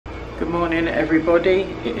Good morning everybody,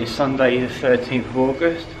 it is Sunday the 13th of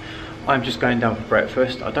August. I'm just going down for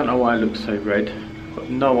breakfast. I don't know why I look so red. I've got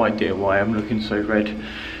no idea why I'm looking so red.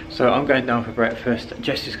 So I'm going down for breakfast.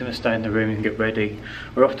 Jessie's going to stay in the room and get ready.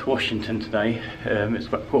 We're off to Washington today. It's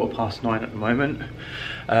about 9:15 at the moment.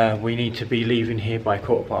 We need to be leaving here by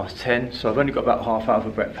 10:15, so I've only got about half hour for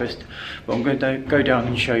breakfast, but I'm going to go down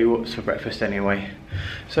and show you what's for breakfast anyway.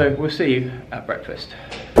 So we'll see you at breakfast.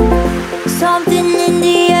 Something in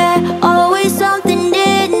the air, always something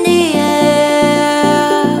in the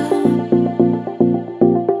air.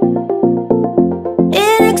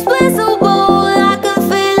 Inexplicable, I can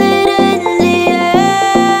feel it in the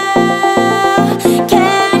air.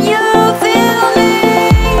 Can you feel me?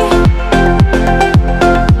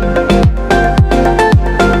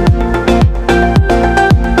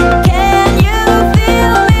 Can you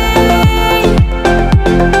feel me?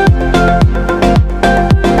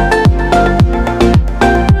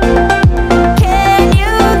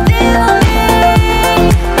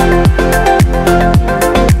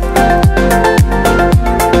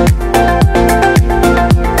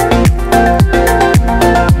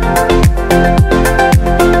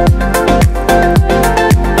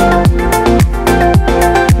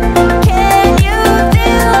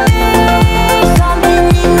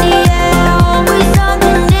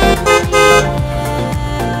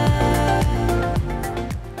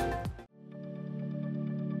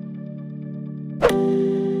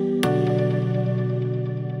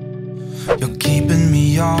 You're keeping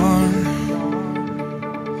me on.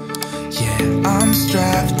 Yeah, I'm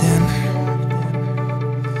strapped in,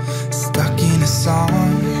 stuck in a song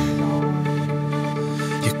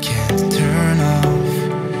you can't turn off.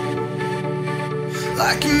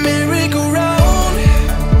 Like a merry-go-round,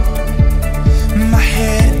 my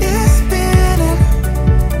head is spinning.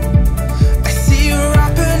 I see you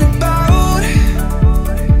rapping about,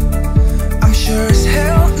 I'm sure as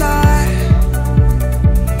hell not.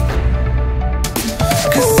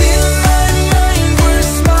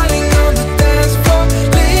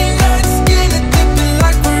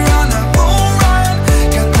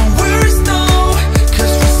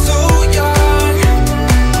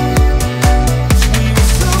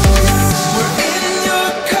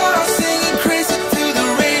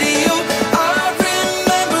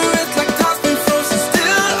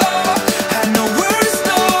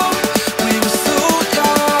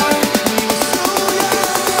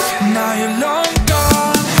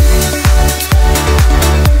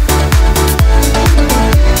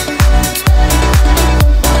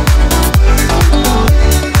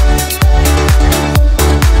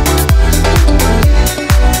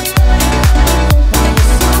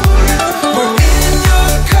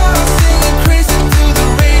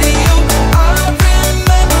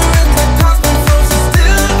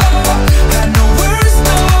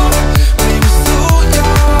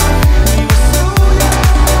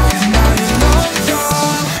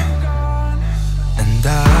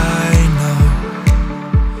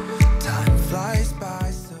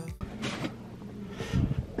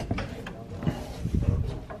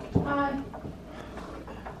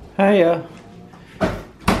 Hiya.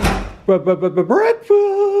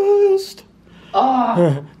 Breakfast.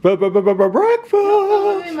 Oh. Breakfast.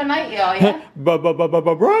 Doing my nightie, are you?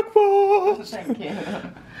 Breakfast. Thank you.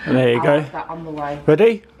 And there you I'll go. have that on the way.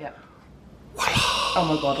 Ready? Yeah. Oh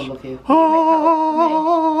my god, I love you.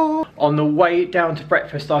 On the way down to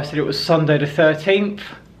breakfast, I said it was Sunday the 13th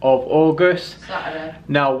of August. Saturday.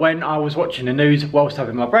 Now, when I was watching the news whilst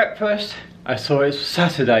having my breakfast, I saw it was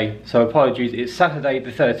Saturday, so apologies, it's Saturday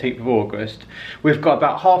the 13th of August. We've got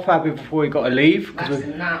about half hour before we've got to leave,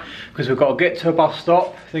 because we've got to get to a bus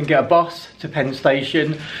stop, then get a bus to Penn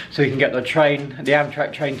Station, so we can get the train, the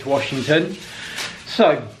Amtrak train to Washington.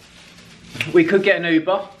 So, we could get an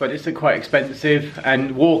Uber, but it's quite expensive,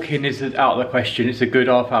 and walking is out of the question. It's a good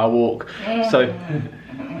half-hour walk. So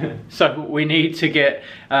we need to get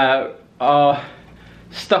our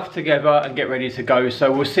stuff together and get ready to go.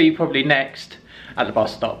 So we'll see you probably next at the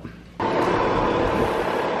bus stop.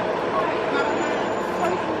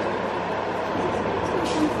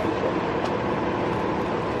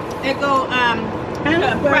 They go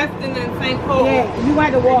Preston and St. Paul. Yeah, you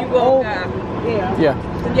want to walk over. Yeah.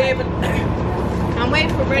 Yeah, but I'm waiting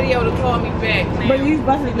for radio to call me back now. But you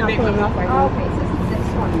bus is not pulling off right now. Okay, so this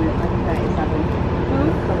one, like 37.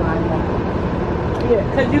 The line walk. Yeah,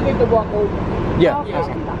 because you get to walk over. Yeah. Okay. Yeah.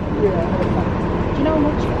 Do you know how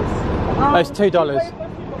much it is? It's $2.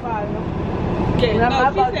 Yeah, no,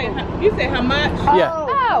 you say how much? Yeah.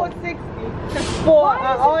 Oh, 60 for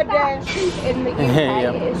all day. In the UK,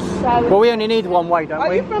 Yeah. it is so... Well, we only need one way, don't Are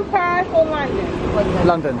we? you from Paris or London?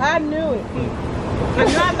 London. I knew it. I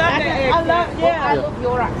love that accent. I love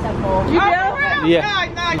your accent more. You do?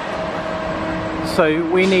 Yeah. So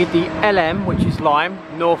we need the LM, which is Lyme,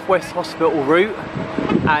 Northwest Hospital route,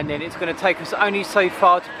 and then it's going to take us only so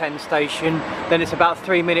far to Penn Station. Then it's about a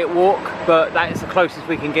 3-minute walk, but that is the closest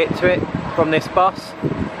we can get to it from this bus.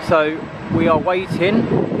 So we are waiting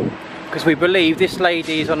because we believe this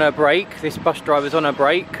lady is on her break, this bus driver's on her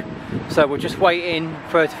break. So we're just waiting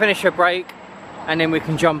for her to finish her break, and then we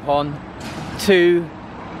can jump on to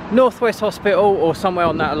Northwest Hospital or somewhere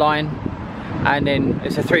on that line, and then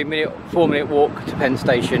it's a 4-minute walk to Penn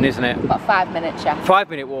Station, isn't it? About 5 minutes, yeah.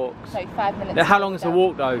 5-minute walk. So 5 minutes. Now, how long is the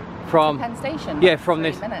walk though? From Penn Station? Yeah, from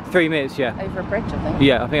 3 this minutes. 3 minutes, yeah. Over a bridge, I think.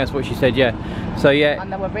 Yeah, I think that's what she said, yeah. So yeah.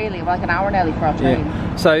 And then we're really like an hour and early for our train.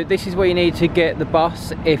 Yeah. So this is where you need to get the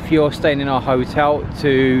bus if you're staying in our hotel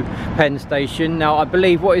to Penn Station. Now I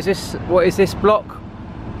believe, what is this block?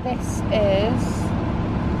 This is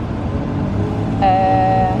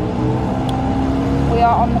we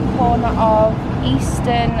are on the corner of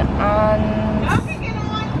Eastern and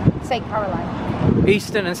St. Caroline.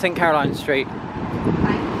 Eastern and St. Caroline Street.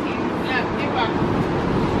 Thank you. Yeah.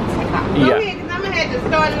 Go ahead, 'cause I'm gonna have to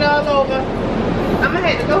start it all over. I'm gonna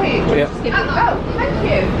have to go ahead. Yeah. Just give it a go. Thank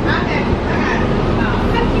you.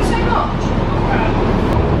 Thank you so much.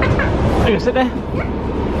 You gonna sit there? Yeah.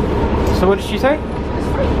 So what did she say? It's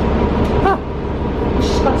free. Oh,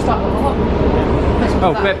 She's got to start with a lot.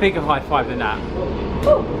 oh, a bigger high five than that.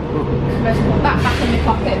 Let's put that back in your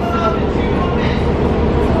pocket for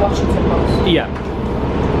the Washington Post. Yeah.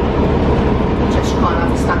 Just can't have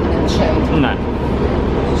her standing in the shade. No.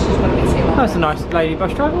 She's going to be too long. That's a nice lady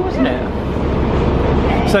bus driver, wasn't it?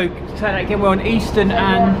 So say that again. We're on Eastern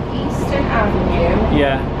and Eastern Avenue.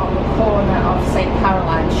 yeah. On the corner of St.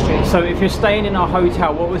 Caroline Street. So if you're staying in our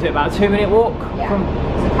hotel, what was it? About a 2-minute walk? Yeah. From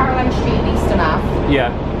So Caroline Street and Eastern Ave.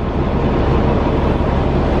 yeah.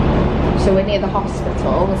 So we're near the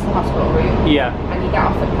hospital. This is the hospital route. Yeah. And you get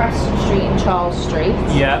off at Preston Street and Charles Street.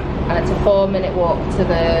 Yeah. And it's a 4-minute walk to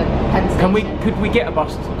the Penn Station. Could we get a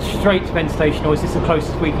bus straight to Penn Station, or is this the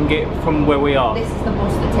closest we can get from where we are? This is the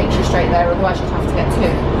bus that takes you straight there, otherwise you'd have to get two.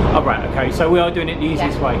 Oh right, okay. So we are doing it the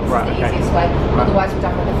easiest way. This Right, is the okay. easiest way. Otherwise we'd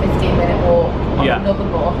have like a 15-minute walk on Yeah. another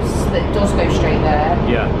bus that does go straight there.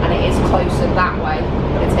 Yeah. And it is closer that way,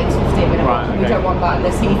 but it takes a 15-minute Right, walk. And we okay. don't want that in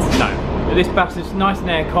this heat. No. But this bus is nice and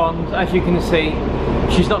air-conned. As you can see,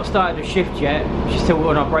 she's not started a shift yet. She's still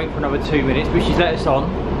on our break for another 2 minutes, but she's let us on.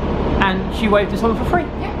 And she waved us on for free.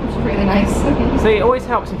 Yeah, which is really nice. So it always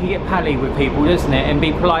helps if you get pally with people, doesn't it? And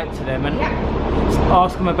be polite to them and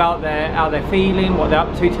ask them about how they're feeling, what they're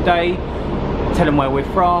up to today, tell them where we're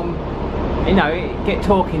from. You know, get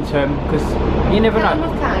talking to them, because you never Kill know. them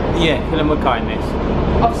with kindness. Yeah, kill them with kindness.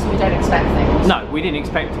 Obviously we don't expect things. No, we didn't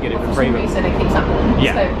expect to get it But for for free. some but- reason it keeps happening.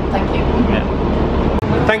 Yeah. So thank you.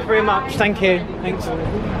 Yeah. Thank you very much. Thank you. Thanks.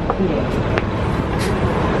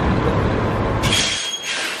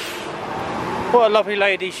 What a lovely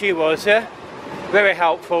lady she was, yeah? Very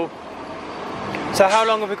helpful. So how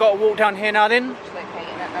long have we got to walk down here now then? Just locating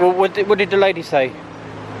it now. Well, what did the lady say?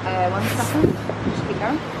 1 second. Just keep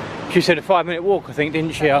going. She said a 5-minute walk, I think,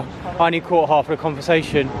 didn't she? I only caught half of the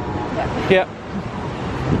conversation. Yeah. Yeah.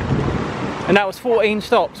 And that was 14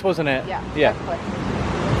 stops, wasn't it? Yeah. Yeah. Exactly.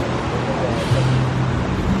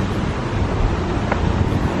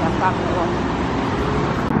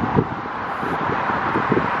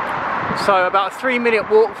 So about a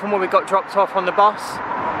 3-minute walk from where we got dropped off on the bus.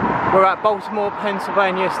 We're at Baltimore,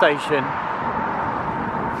 Pennsylvania station.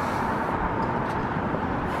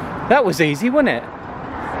 That was easy, wasn't it?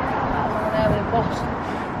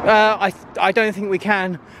 I don't think we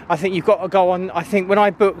can. I think you've got to go on. I think when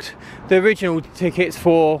I booked the original tickets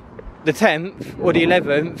for the 10th or the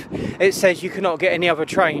 11th, it says you cannot get any other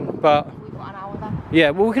train. But We've got an hour then.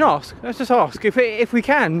 yeah, well, we can ask. Let's just ask. If we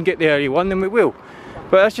can get the early one, then we will.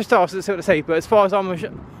 But let's just ask. Let's see what they say. But as far as I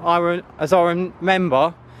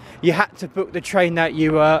remember, you had to book the train that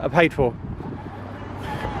you paid for.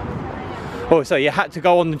 Oh, so you had to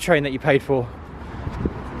go on the train that you paid for.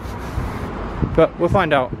 But we'll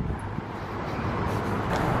find out.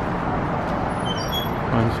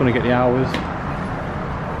 I just want to get the hours.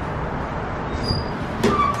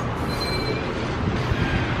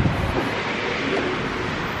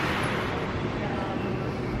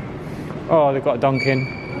 Oh, they've got a Dunkin'.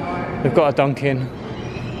 They've got a Dunkin'.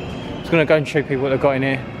 I'm just going to go and show people what they've got in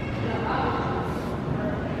here.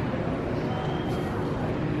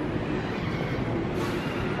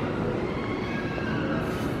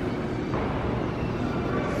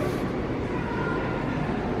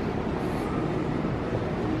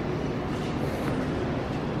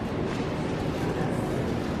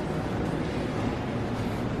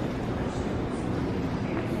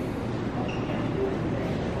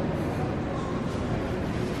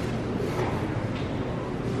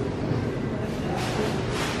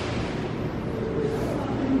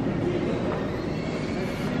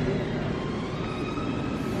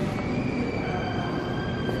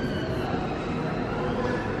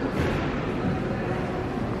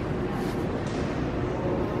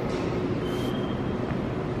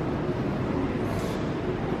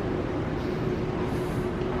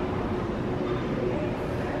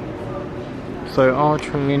 So our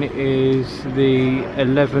train is the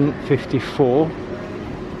 11:54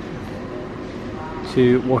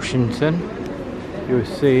 to Washington. You'll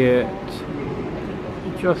see it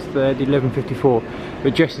just there, the 11:54.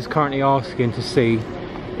 But Jess is currently asking to see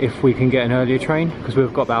if we can get an earlier train because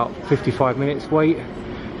we've got about 55 minutes wait,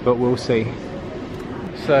 but we'll see.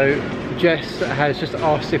 So Jess has just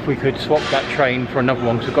asked if we could swap that train for another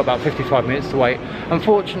one because we've got about 55 minutes to wait.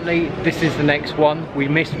 Unfortunately, this is the next one. We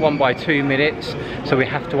missed one by 2 minutes, so we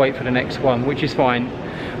have to wait for the next one, which is fine.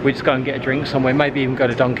 We just go and get a drink somewhere, maybe even go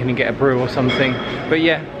to Dunkin' and get a brew or something. But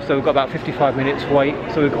yeah, so we've got about 55 minutes to wait.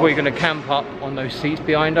 So we're going to camp up on those seats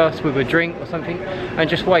behind us with a drink or something and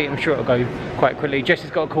just wait. I'm sure it'll go quite quickly. Jess has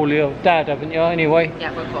got to call your dad, haven't you, anyway?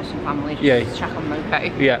 Yeah, we've got some family, just yeah. check on them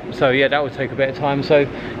okay. Yeah, so yeah, that will take a bit of time. So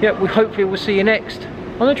yeah, we hopefully we'll see you next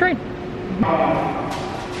on the train.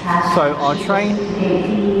 So our train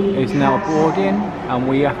is now boarding and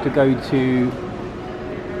we have to go to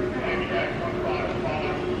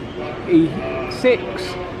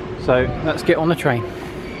E6. So let's get on the train.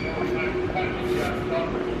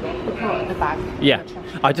 The bag. Yeah,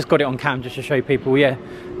 I just got it on cam just to show people, yeah.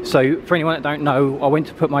 So for anyone that don't know, I went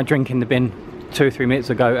to put my drink in the bin 2 or 3 minutes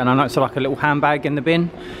ago and I noticed like a little handbag in the bin.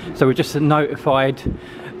 So we just notified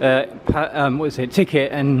what is it,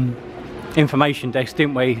 ticket and information desk,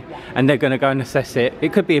 didn't we? And they're going to go and assess it.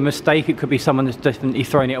 It could be a mistake, it could be someone that's definitely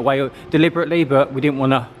thrown it away deliberately, but we didn't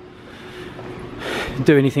want to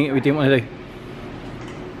do anything that we didn't want to do.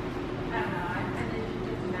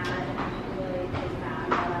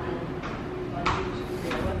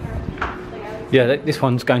 Yeah, this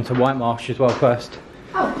one's going to Whitemarsh as well first.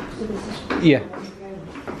 Oh, so this is... Yeah.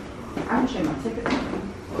 I'm showing my ticket.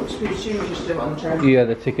 Should we just do it on the train? Yeah,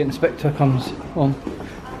 the ticket inspector comes on.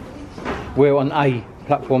 We're on A,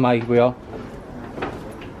 platform A we are. That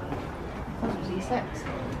was E6.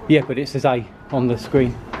 Yeah, but it says A on the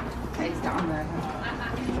screen. It's down there.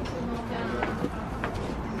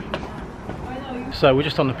 So we're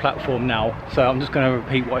just on the platform now, so I'm just going to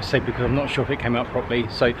repeat what I said because I'm not sure if it came out properly.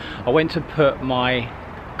 So I went to put my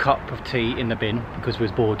cup of tea in the bin because we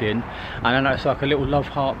was boarding, and I noticed like a little love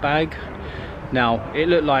heart bag. Now it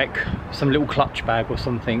looked like some little clutch bag or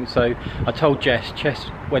something, so I told Jess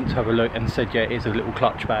went to have a look and said yeah, it is a little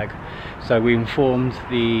clutch bag. So we informed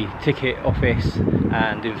the ticket office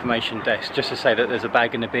and information desk just to say that there's a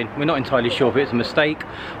bag in the bin. We're not entirely sure if it's a mistake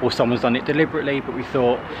or someone's done it deliberately, but we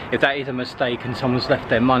thought if that is a mistake and someone's left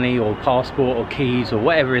their money or passport or keys or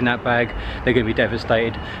whatever in that bag, they're going to be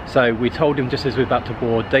devastated. So we told them just as we're about to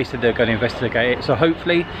board, they said they're going to investigate it. So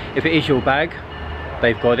hopefully if it is your bag,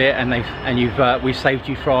 they've got it and we've saved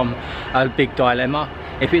you from a big dilemma.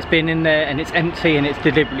 If it's been in there and it's empty and it's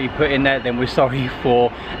deliberately put in there, then we're sorry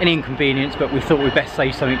for any inconvenience, but we thought we'd best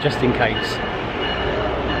say something just in case.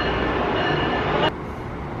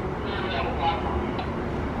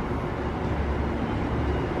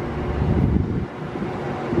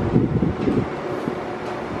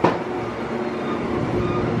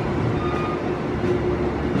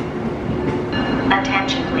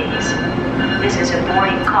 Attention please. This is a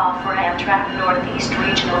boarding call for Amtrak Northeast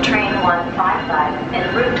Regional Train 155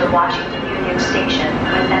 en route to Washington Union Station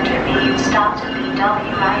with intermediate stops at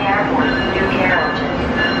BWI Airport, New Carrollton.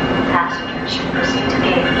 Passengers should proceed to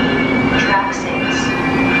gate track 6.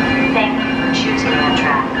 Thank you for choosing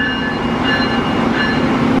Amtrak.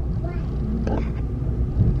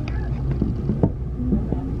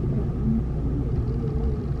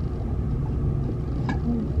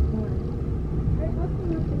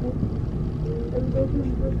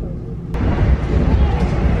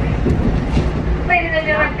 Ladies and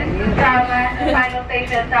gentlemen, this is the final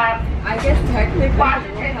station stop. I guess technically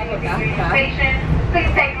Washington Station.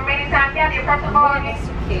 Please take remaining time. Gather your personal belongings.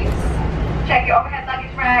 Check your overhead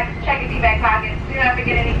luggage rack. Check your seatback pockets. Do not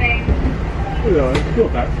forget anything.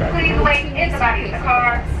 Please wait in the body of the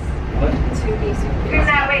car. Do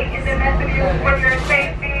not wait in the vestibule for your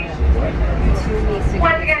safety.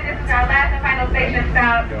 Once again, this is our last and final station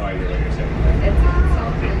stop.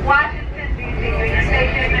 Washington DC Union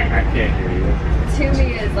Station. I can't hear you. to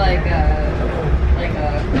me is like a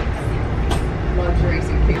luxury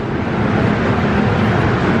suitcase.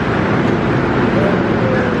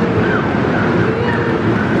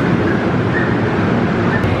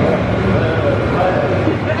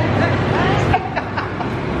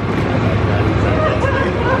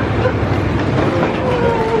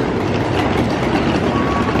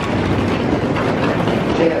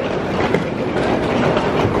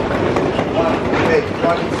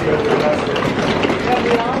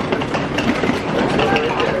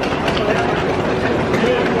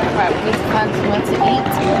 Right, we need to find somewhere to eat.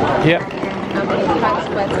 Yep. and we need to find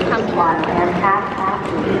somewhere to camp on.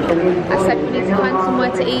 I said we need to find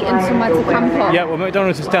somewhere to eat and somewhere to camp on. Yeah, well,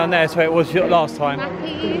 McDonald's is down there, so it was last time.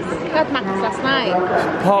 Mackies. We had Mackies last night.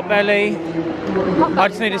 Potbelly. I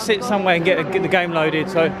just need to sit somewhere and get the game loaded.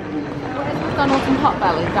 So. McDonald's and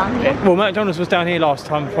Potbelly down here. Well, McDonald's was down here last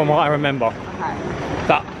time, from what I remember. Okay.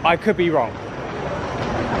 But I could be wrong.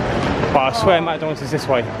 But I swear McDonald's is this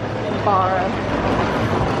way. Borough.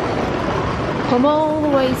 Come all the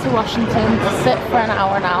way to Washington to sit for an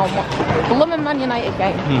hour now and watch a blooming Man United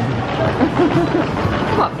game.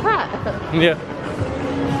 What, Pratt? Yeah.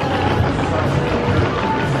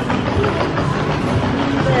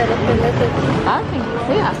 I think it's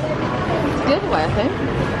here. It's the other way, I think.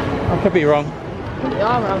 I could be wrong. You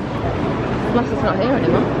are wrong. Unless it's not here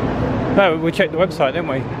anymore. No, we checked the website, didn't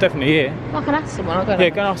we? Definitely here. I can ask someone. I'll go. Yeah,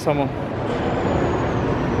 go and ask someone.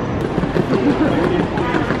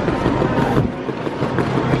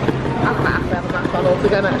 I'm quite happy having McDonald's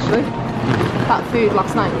again, actually. That food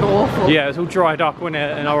last night was awful. Yeah, it was all dried up, wasn't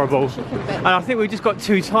it? And horrible. And I think we just got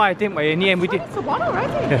too tired, didn't we? In the end, we did. It's a one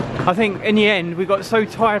already. Yeah. I think in the end, we got so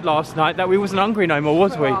tired last night that we wasn't hungry no more,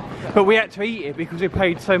 was we? But we had to eat it because we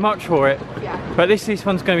paid so much for it. Yeah. But this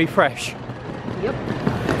one's going to be fresh. Yep.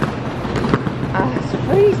 It's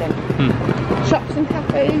freezing. Shops and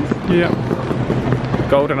cafes. Yeah.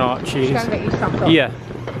 Golden Arches. Just go and get you stocked up. Yeah.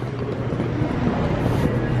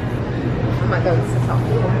 I might go and sit up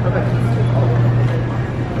for a bit. It's too cold.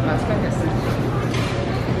 Let's go and get some.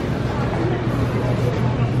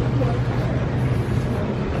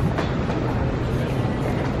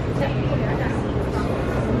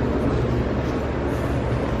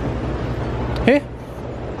 Here?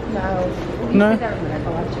 No. No. There in a minute,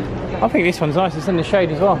 I'll have to. I think this one's nice. It's in the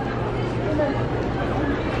shade as well.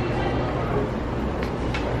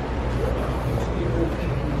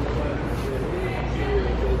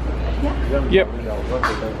 Yep. Do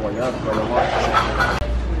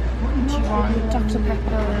you want Dr.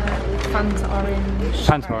 Pepper, Fanta Orange?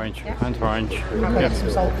 Fanta Orange. Yeah. Fanta Orange. I'll go get some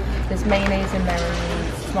salt. There's mayonnaise and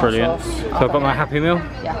mayonnaise. Tomato Brilliant. sauce. So I've got my Happy Meal?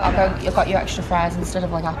 Yeah, I've got you extra fries instead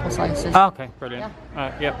of like apple slices. Oh, okay, brilliant.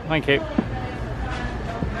 Yeah. Yep, thank you.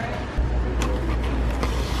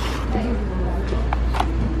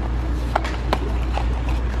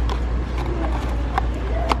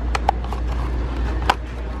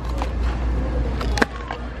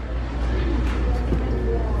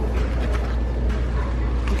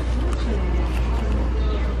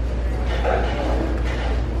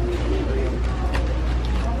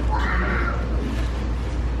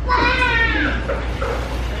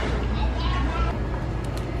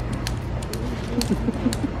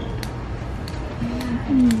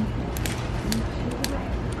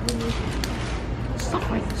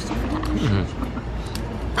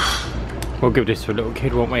 We'll give this to a little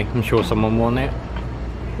kid, won't we? I'm sure someone won it.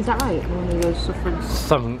 Is that right? One of those suffering.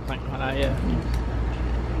 Something like that, yeah.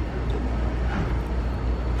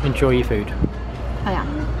 Enjoy your food. I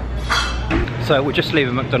am. So we're just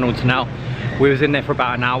leaving McDonald's now. We was in there for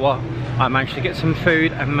about an hour. I managed to get some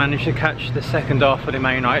food and managed to catch the second half of the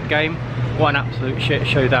Man United game. What an absolute shit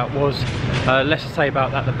show that was. Less to say about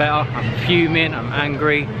that the better. I'm fuming, I'm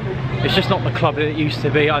angry. It's just not the club that it used to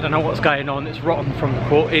be. I don't know what's going on. It's rotten from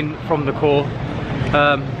the core.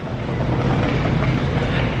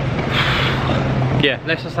 Yeah,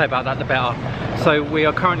 less to say about that the better. So we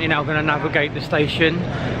are currently now going to navigate the station,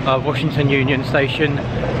 Washington Union Station,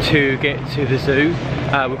 to get to the zoo.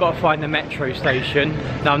 We've got to find the metro station.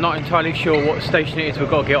 Now I'm not entirely sure what station it is we've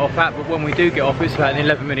got to get off at, but when we do get off it's about an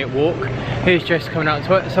 11-minute walk. Here's Jess coming out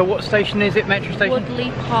to it. So what station is it, metro station?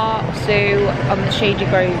 Woodley Park Zoo on the Shady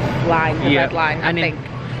Grove line, the red line, I think.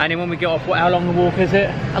 And then when we get off, how long a walk is it?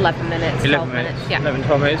 11 minutes, 12 minutes. Yeah. 11,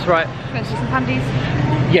 12 minutes, right. Going to see some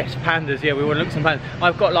pandas? Yes, pandas, yeah, we want to look at some pandas.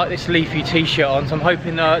 I've got like this leafy t-shirt on, so I'm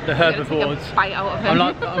hoping the herbivores... Take a bite out of him.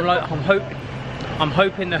 I'm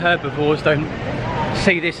hoping the herbivores don't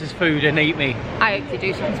see this as food and eat me. I hope they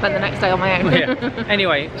do, so I can spend the next day on my own. Yeah.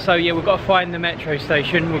 Anyway, so yeah, we've got to find the metro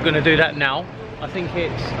station. We're going to do that now. I think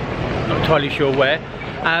it's... not entirely sure where.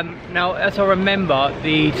 Now, as I remember,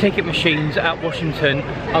 the ticket machines at Washington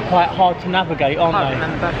are quite hard to navigate, aren't they? I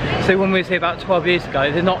remember. So when we was here about 12 years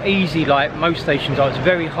ago, they're not easy like most stations are. It's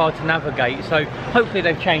very hard to navigate. So hopefully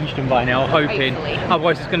they've changed them by now, hoping. Hopefully.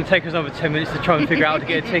 Otherwise it's going to take us another 10 minutes to try and figure out how to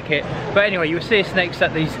get a ticket. But anyway, you'll see us next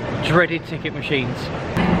at these dreaded ticket machines.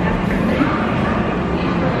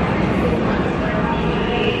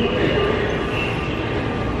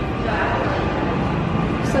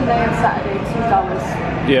 Sunday and Saturday, $2.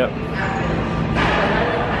 Yeah.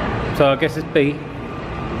 So I guess it's B.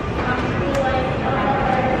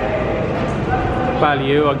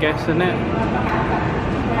 value, I guess, isn't it?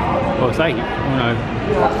 Or it's 8, oh no.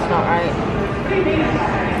 That's not right.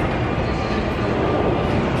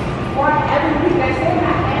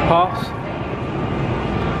 Pass?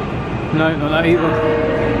 No, not that either.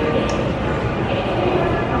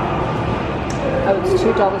 Oh, it's $2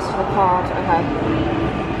 for the card, okay.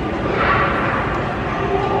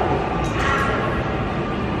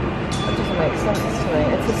 That doesn't make sense to me.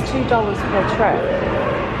 It says $2 for a trip.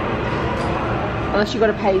 Unless you've got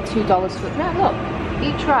to pay $2 for... No, look.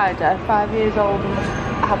 Each rider, 5 years old and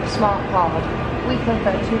have a smart card. We can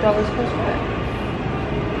pay $2 for a trip.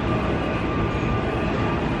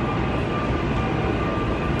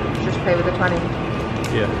 Just pay with a 20.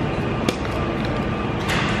 Yeah.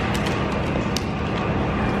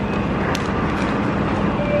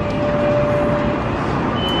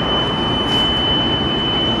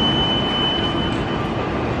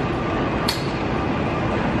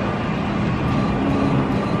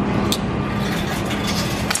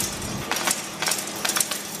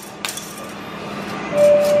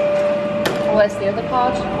 Where's the other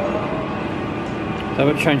card? So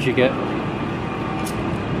what change you get?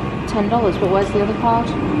 $10, but where's the other card?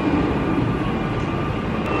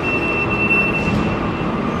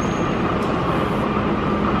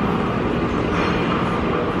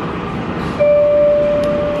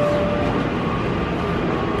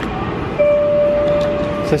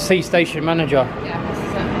 So C station manager. Yeah, this is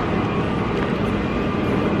it.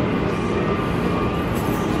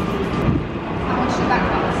 How much did that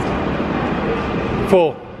cost?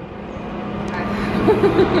 4.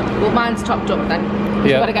 Well, mine's topped up then. Yeah.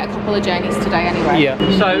 We've got to get a couple of journeys today anyway. Yeah.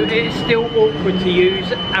 So it's still awkward to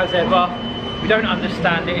use as ever. We don't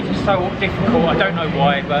understand it. It's just so difficult. I don't know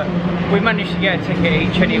why, but we managed to get a ticket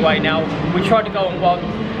each anyway. Now we tried to go on one.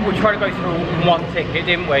 We tried to go through one ticket,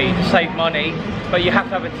 didn't we, to save money? But you have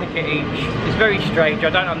to have a ticket each. It's very strange. I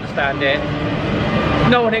don't understand it.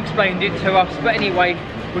 No one explained it to us. But anyway,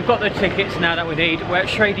 we've got the tickets now that we need. We're at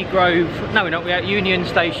Shady Grove. No, we're not. We're at Union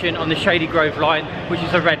Station on the Shady Grove line, which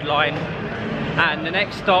is a red line. And the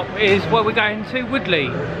next stop is where we're going to, Woodley.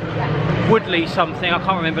 Woodley something. I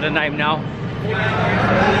can't remember the name now.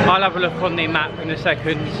 I'll have a look on the map in a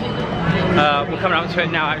second. We're coming up to it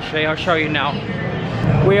now. Actually, I'll show you now.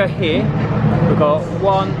 We are here. We've got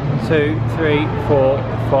 1, 2, 3, 4,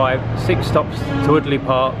 5, 6 stops to Woodley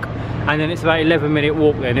Park, and then it's about 11-minute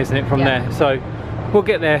walk then, isn't it, from there? So we'll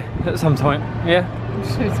get there at some point. Yeah. I'm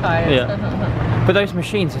so tired. Yeah. But those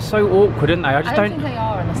machines are so awkward, aren't they? I just don't think they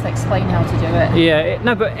are unless they explain how to do it. Yeah.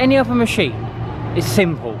 No, but any other machine is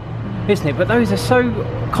simple, isn't it? But those are so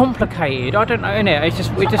complicated. I don't know, innit? It's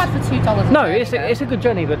just It's not bad for $2. No, it's a good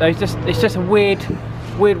journey, but it's just a weird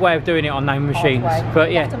way of doing it on those machines. But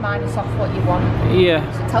you yeah. have to minus off what you want. Yeah.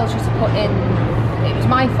 So it tells you to put in. It was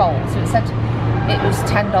my fault, so it said it was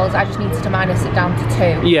 $10. I just needed to minus it down to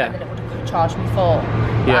 2. Yeah. And then it would have charged me 4.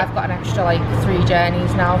 But Yeah. I've got an extra like 3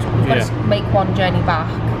 journeys now, so we've got to make one journey back.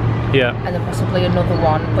 Yeah. And then possibly another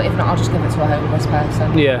one, but if not, I'll just give it to a homeless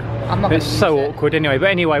person. Yeah. I'm not. It's so awkward anyway. But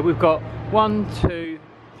anyway, we've got 1, 2,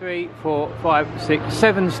 3, 4, 5, 6,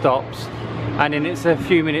 7 stops, and then it's a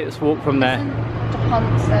few minutes walk from there.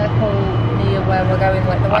 DuPont Circle near where we're going,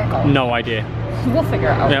 like the White Hall? No idea. We'll figure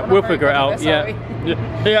it out. Yeah, we'll figure it out. Yeah. We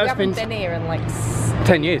Yeah, haven't been here in like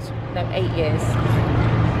 10 years. No, 8 years.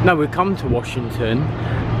 No, we've come to Washington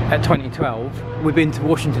at 2012. We've been to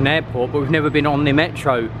Washington Airport, but we've never been on the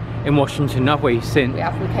metro in Washington, have we, since?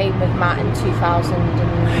 We came with Matt in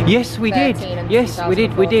 2000. Yes, we did. Yes, we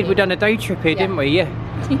did. We've done a day trip here, didn't we? Yeah.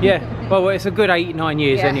 Yeah. Well, it's a good 8-9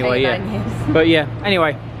 years anyway. 8-9 years. But yeah.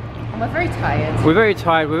 Anyway. And we're very tired. We're very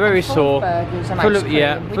tired. We're very sore. Burgers and Full ice of, cream.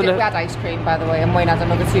 yeah. We had ice cream, by the way, and Wayne had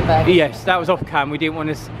another 2 burgers. Yes, that was off cam. We didn't want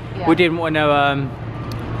to. We didn't want to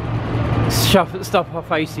stuff our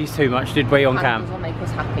faces too much, did we, on cam? Will make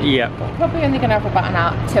us happy. Yeah. We're probably only going to have about an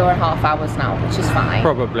hour, 2.5 hours now, which is fine.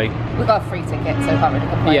 Probably. We got a free ticket, so can't really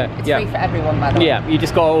complain. Yeah. It's free for everyone, by the way. Yeah. You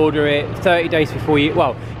just got to order it 30 days before you.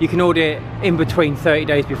 Well, you can order it in between 30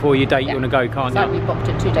 days before your date you want to go, can't So you? we booked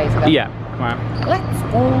it 2 days ago. Yeah. Right. Let's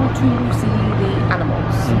go to see the animals.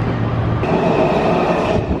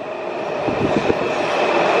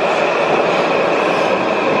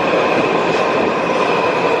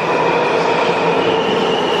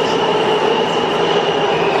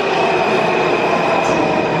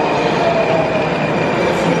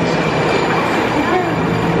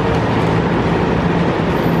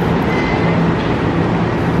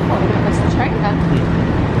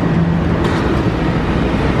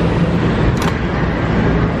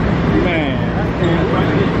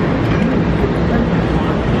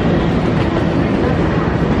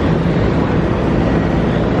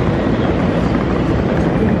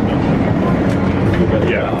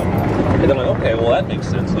 that makes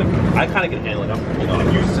sense. Like, I kind of get handled. Like,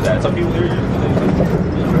 I'm used to that. Some people are used to that.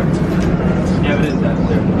 Yeah, but it is that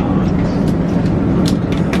they're not.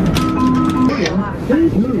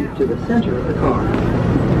 Please move to the center of the car.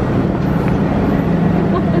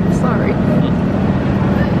 Sorry.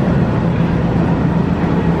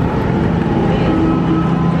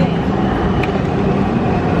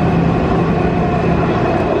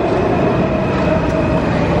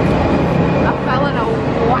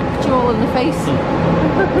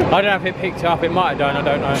 I don't know if it picked it up, it might have done, I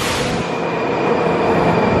don't know.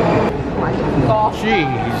 Gosh.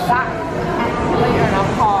 Jeez. That's later in a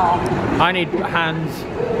car. I need hands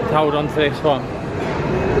to hold on to this one.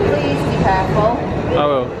 Please be careful. I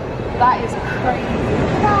will. That is crazy.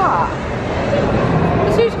 That.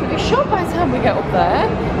 The zoo's going to be shut by the time we get up there.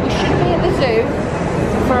 We should be at the zoo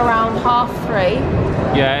for around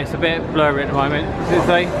 3:30. Yeah, it's a bit blurry at the moment. Does it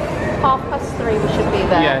say? 3:30 we should be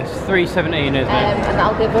there. Yes, 3:17 isn't it? And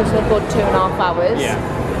that'll give us a good 2.5 hours. Yeah.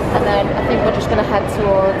 And then I think we're just going to head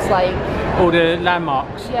towards like... all the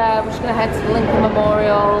landmarks. Yeah, we're just going to head to the Lincoln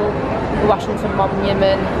Memorial, the Washington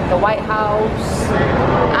Monument, the White House,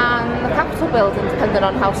 and the Capitol building, depending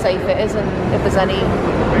on how safe it is and if there's any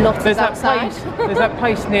nutters outside. There's that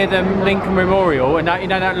place near the Lincoln Memorial, and that, you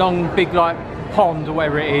know, that long big like pond or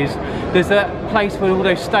whatever it is. There's that place with all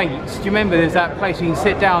those states. Do you remember? There's that place where you can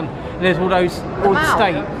sit down and there's all the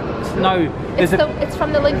states. No, it's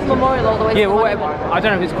from the Lincoln Memorial all the way to the whatever. monument. I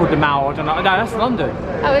don't know if it's called the Mall. I don't know. No, that's London.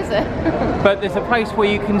 Oh, is it? But there's a place where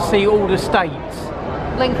you can see all the states.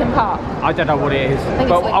 Lincoln Park. I don't know what it is,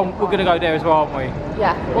 but we're going to go there as well, aren't we?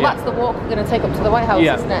 Yeah. Well, that's the walk we're going to take up to the White House,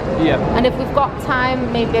 isn't it? Yeah. And if we've got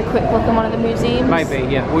time, maybe a quick look in one of the museums. Maybe,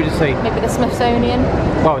 yeah. We'll just see. Maybe the Smithsonian.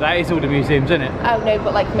 Well, that is all the museums, isn't it? Oh no,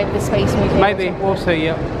 but like maybe the Space Museum. Maybe. We'll see.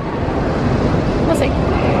 Yeah. We'll see.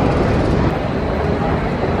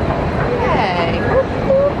 Hey.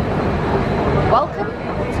 Welcome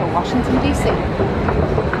to Washington DC.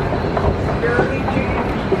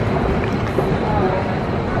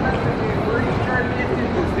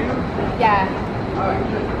 Yeah.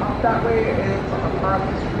 That way it's across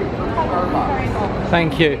the street from Starbucks.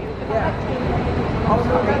 Thank you. Yeah. Also,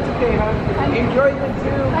 that's okay, huh? Enjoy the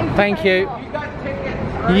zoo. Thank you. You got tickets,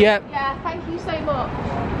 right? Yep. Yeah, thank you so much.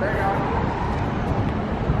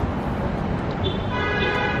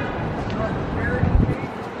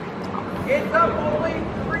 It's up only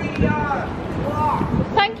 3 blocks.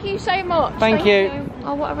 Thank you so much. Thank you.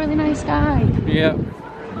 Oh, what a really nice guy. Yeah.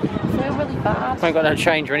 So really bad. We ain't got no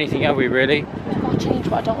change or anything, have we, really? We've got change,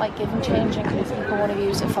 but I don't like giving change in case people want to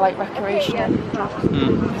use it for like recreational.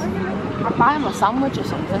 I'll buy him a sandwich or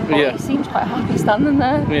something, but he seems quite happy standing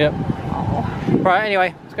there. Yep. Oh. Right,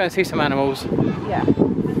 anyway, let's go and see some animals. Yeah.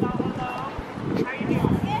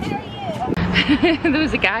 There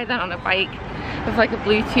was a guy then on a bike with like a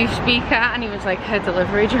Bluetooth speaker, and he was like a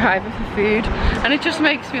delivery driver for food, and it just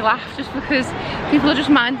makes me laugh just because people are just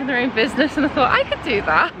minding their own business, and I thought I could do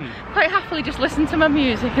that quite happily, just listen to my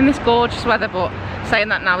music in this gorgeous weather. But saying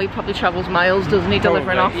that now, he probably travels miles, doesn't he,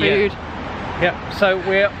 delivering our food? Yeah, so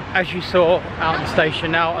we're, as you saw, out on the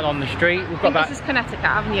station now and on the street. We've got about, this is Connecticut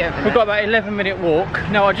Avenue. We've got about 11-minute walk.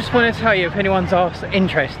 Now I just want to tell you, if anyone's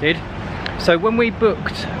interested, so when we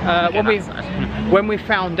booked, when we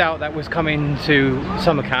found out that was coming to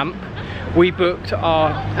summer camp, we booked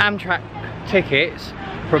our Amtrak tickets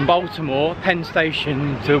from Baltimore, Penn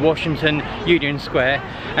Station to Washington Union Square,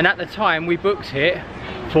 and at the time we booked it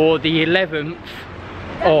for the 11th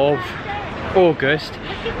of August,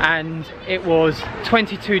 and it was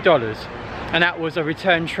 $22, and that was a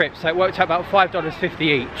return trip, so it worked out about $5.50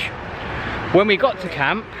 each. When we got to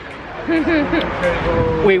camp,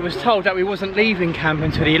 we was told that we wasn't leaving camp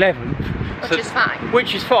until the 11th, which is fine.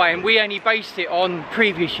 Which is fine. We only based it on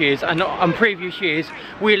previous years, and on previous years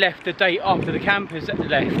we left the day after the campers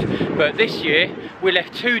left, but this year we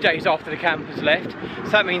left 2 days after the campers left,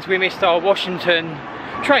 so that means we missed our Washington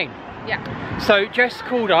train. Yeah. So Jess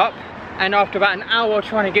called up, and after about an hour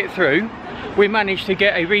trying to get through, we managed to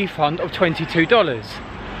get a refund of $22.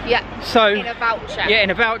 Yeah. So in a voucher. Yeah, in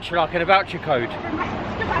a voucher, like in a voucher code.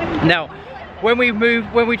 Now, when we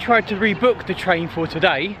tried to rebook the train for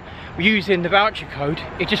today, using the voucher code,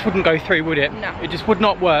 it just wouldn't go through, would it? No. It just would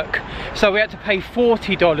not work. So we had to pay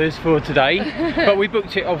 $40 for today, but we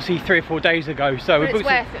booked it obviously 3 or 4 days ago. So we booked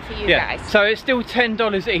worth it for you guys. So it's still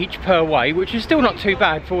 $10 each per way, which is still not too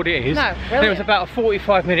bad for what it is. No, really. It was about a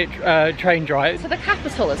 45-minute train drive. So the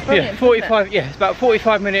Capitol is brilliant. Yeah, 45. Yeah, it's about a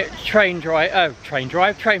 45-minute train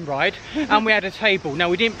ride, and we had a table. Now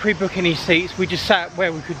we didn't pre-book any seats. We just sat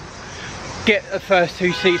where we could get the first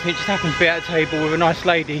 2 seats, and it just happened to be at a table with a nice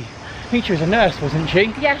lady. I think she was a nurse, wasn't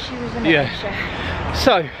she? Yeah, she was a nurse. Yeah.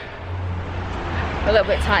 So a little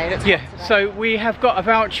bit tired. It's yeah, so we have got a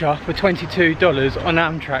voucher for $22 on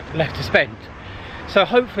Amtrak left to spend. So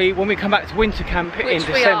hopefully when we come back to winter camp in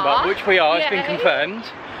December, which we are, it's been confirmed,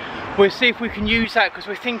 we'll see if we can use that, because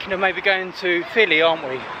we're thinking of maybe going to Philly, aren't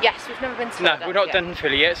we? Yes, we've never been to No, we're not done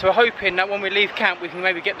Philly yet, so we're hoping that when we leave camp we can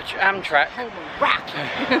maybe get the Amtrak.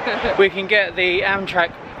 We can get the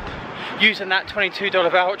Amtrak using that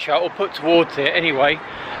 $22 voucher, or put towards it anyway,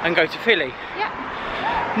 and go to Philly.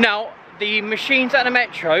 Yeah. Now, the machines at the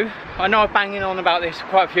Metro, I know I'm banging on about this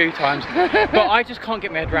quite a few times, but I just can't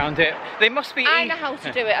get my head around it. They must be. I know how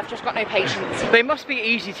to do it, I've just got no patience. They must be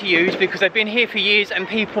easy to use because they've been here for years and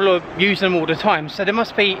people are using them all the time, so they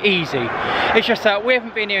must be easy. It's just that we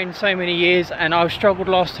haven't been here in so many years, and I struggled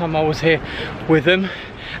last time I was here with them,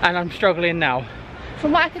 and I'm struggling now.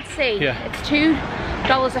 From what I could see, it's $2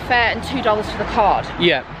 a fare and $2 for the card.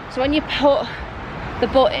 Yeah. So when you put the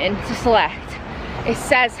button to select, it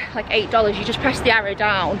says like $8. You just press the arrow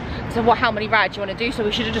down to how many rides you want to do. So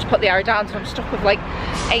we should have just put the arrow down, so I'm stuck with like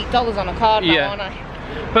 $8 on a card now, aren't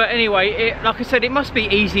I? But anyway, like I said, it must be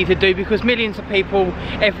easy to do because millions of people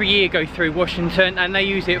every year go through Washington and they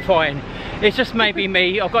use it fine. It's just maybe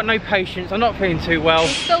me. I've got no patience. I'm not feeling too well.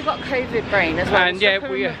 We've still got COVID brain as well. And yeah,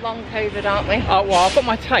 we long COVID, aren't we? Well, I've got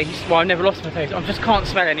my taste. Well, I've never lost my taste. I just can't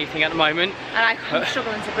smell anything at the moment. And I'm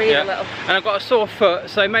struggling to breathe a little. And I've got a sore foot,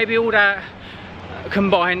 so maybe all that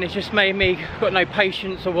combined, it's just made me got no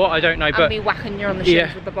patience or what, I don't know. And but me whacking you on the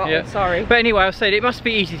shins with the bottle, sorry. But anyway, I said it must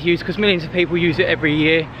be easy to use because millions of people use it every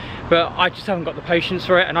year, but I just haven't got the patience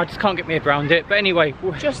for it and I just can't get my head around it. But anyway,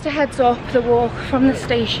 just a heads up, the walk from the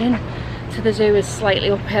station to the zoo is slightly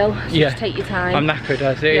uphill, so just take your time. I'm knackered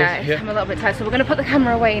as it is. I'm a little bit tired, so we're going to put the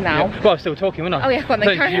camera away now. Well, I'm still talking, wasn't I? Oh yeah, go on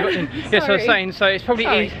then, carry on. Yes, I was saying, so it's probably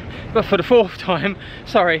easy, but for the fourth time,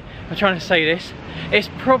 sorry, I'm trying to say this, it's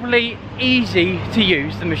probably easy to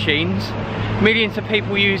use, the machines. Millions of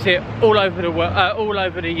people use it all over the world, all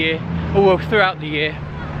over the year, or throughout the year.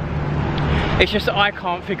 It's just that I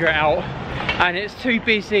can't figure it out. And it's too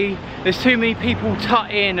busy, there's too many people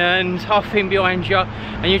tutting and huffing behind you,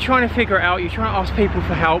 and you're trying to figure it out, you're trying to ask people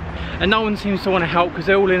for help, and no one seems to want to help because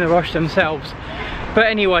they're all in a rush themselves. But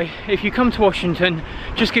anyway, if you come to Washington,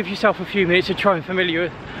 just give yourself a few minutes to try and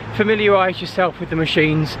familiarise yourself with the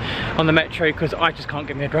machines on the Metro, because I just can't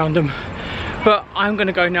get my head around them. But I'm going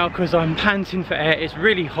to go now because I'm panting for air. It's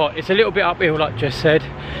really hot, it's a little bit uphill like Jess said,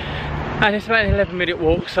 and it's about an 11-minute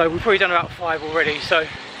walk, so we've probably done about 5 already. So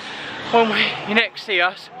when you next see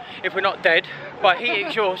us, if we're not dead by heat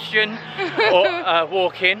exhaustion or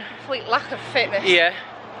walking, complete lack of fitness,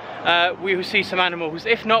 we will see some animals.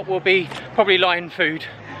 If not, we'll be probably lion food.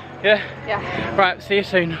 Yeah? Right, see you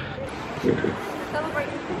soon.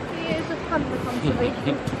 Celebrating 50 years of panda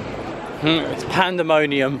conservation. It's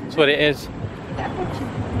pandemonium, that's what it is.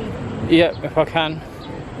 Yep, if I can.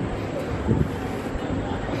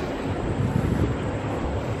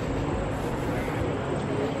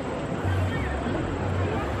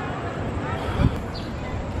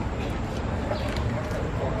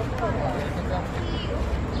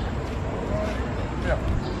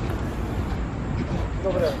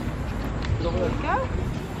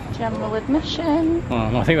 General admission.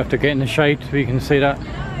 I think we have to get in the shade so we can see that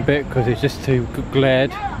a bit because it's just too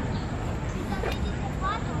glared.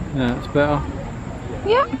 Yeah, it's better.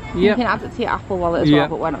 Yeah. You can add it to your Apple Wallet as well,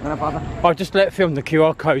 but we're not going to bother. I'll just let film the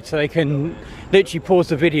QR code so they can literally pause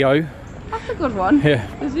the video. That's a good one. Yeah.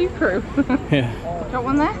 The zoo crew. Yeah. Got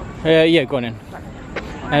one there? Yeah, go on in.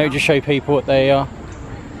 And it'll just show people what they are.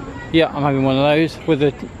 Yeah, I'm having one of those with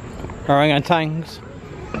the orangutans.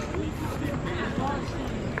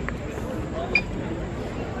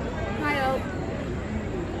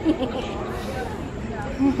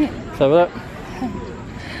 So look.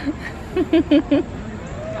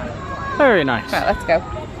 Very nice. Right, let's go.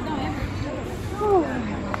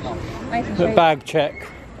 Nice and the straight. bag check.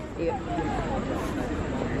 Yeah.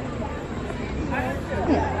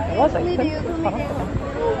 It was like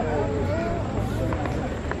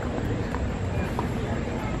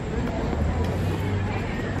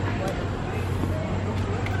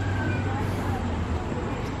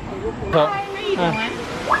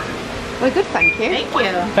we're good, thank you. Thank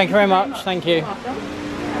you. Thank you very much, thank you.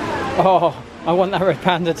 Oh, I want that red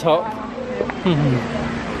panda top.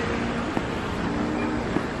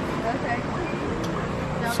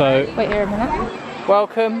 So, wait here a minute.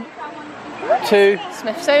 Welcome to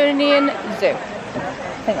Smithsonian Zoo.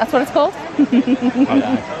 I think that's what it's called.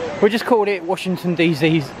 We just called it Washington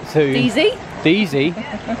DC Zoo. DZ? DZ.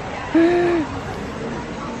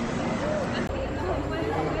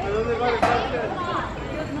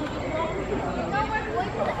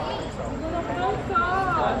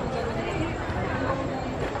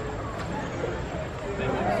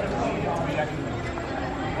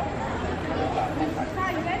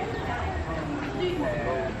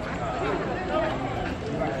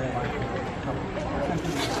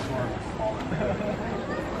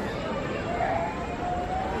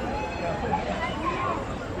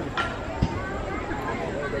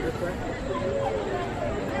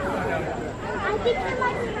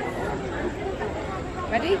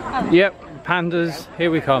 Ready? Yep, pandas,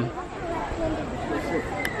 here we come.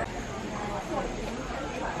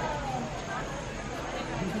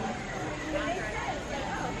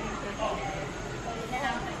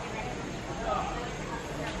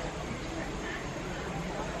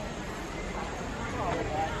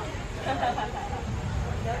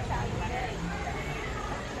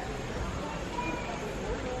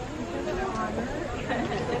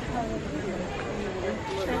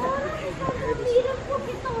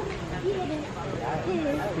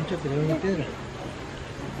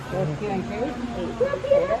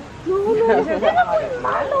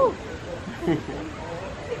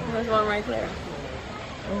 There's one right there.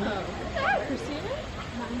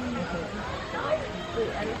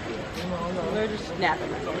 They're just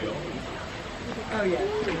snapping. Oh yeah.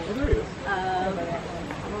 Well, there he is.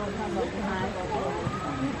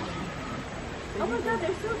 Oh my god,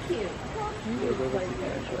 they're so cute.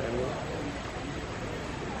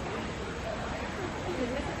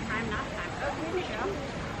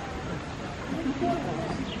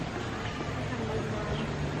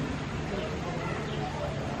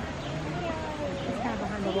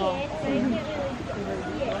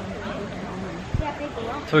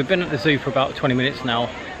 So we've been at the zoo for about 20 minutes now.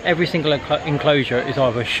 Every single enclosure is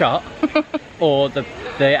either shut or the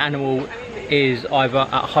animal is either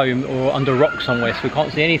at home or under rock somewhere, so we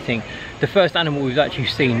can't see anything. The first animal we've actually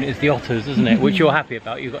seen is the otters, isn't it? Which you're happy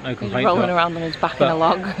about, you've got no complaints about. Rolling around on his back in a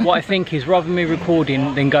log. What I think is, rather than me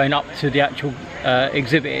recording then going up to the actual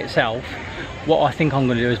exhibit itself, what I think I'm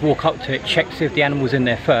going to do is walk up to it, check see if the animal's in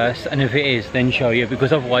there first, and if it is, then show you,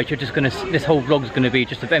 because otherwise you're just going to, this whole vlog's going to be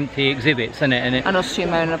just of empty exhibits, isn't it? And us two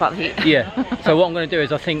moaning about the heat. Yeah, so what I'm going to do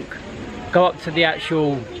is, I think, go up to the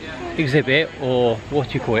actual exhibit, or what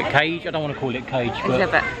do you call it, cage? I don't want to call it cage, but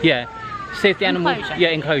exhibit. Yeah. See if the animal, Enclosure.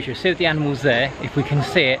 Enclosure. See if the animal's there. If we can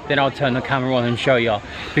see it, then I'll turn the camera on and show you.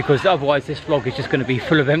 Because otherwise, this vlog is just going to be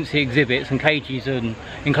full of empty exhibits and cages and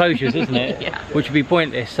enclosures, isn't it? Yeah. Which would be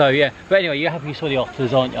pointless. So yeah. But anyway, you're happy you saw the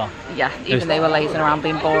otters, aren't you? Yeah. Even they were lazing around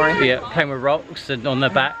being boring. Yeah, playing with rocks and on their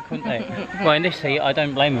back, weren't they? Well, in this heat, I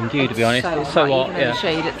don't blame them, do you? To be honest, So it's so hot. even in the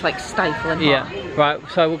shade, it's like stifling hot. Yeah. Right.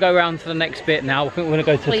 So we'll go around to the next bit now. I think we're going to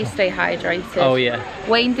go to. Please stay hydrated. Oh yeah.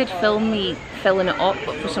 Wayne did film me filling it up,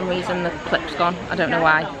 but for some reason the clip's gone. I don't know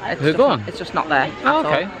why. Is it gone? It's just not there. Oh,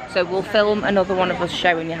 okay. All. So we'll film another one of us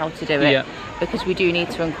showing you how to do it. Yeah. Because we do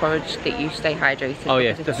need to encourage that you stay hydrated. Oh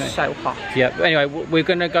yeah, because it's definitely. so hot. Yeah. But anyway, we're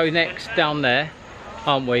going to go next down there,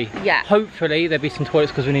 aren't we? Yeah. Hopefully there'll be some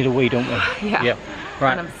toilets because we need a wee, don't we? Yeah. Yeah.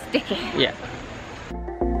 Right. And I'm sticky. Yeah.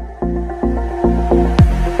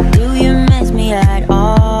 Do you miss me at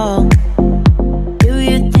all? Do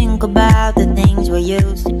you think about the things we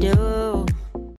used to do?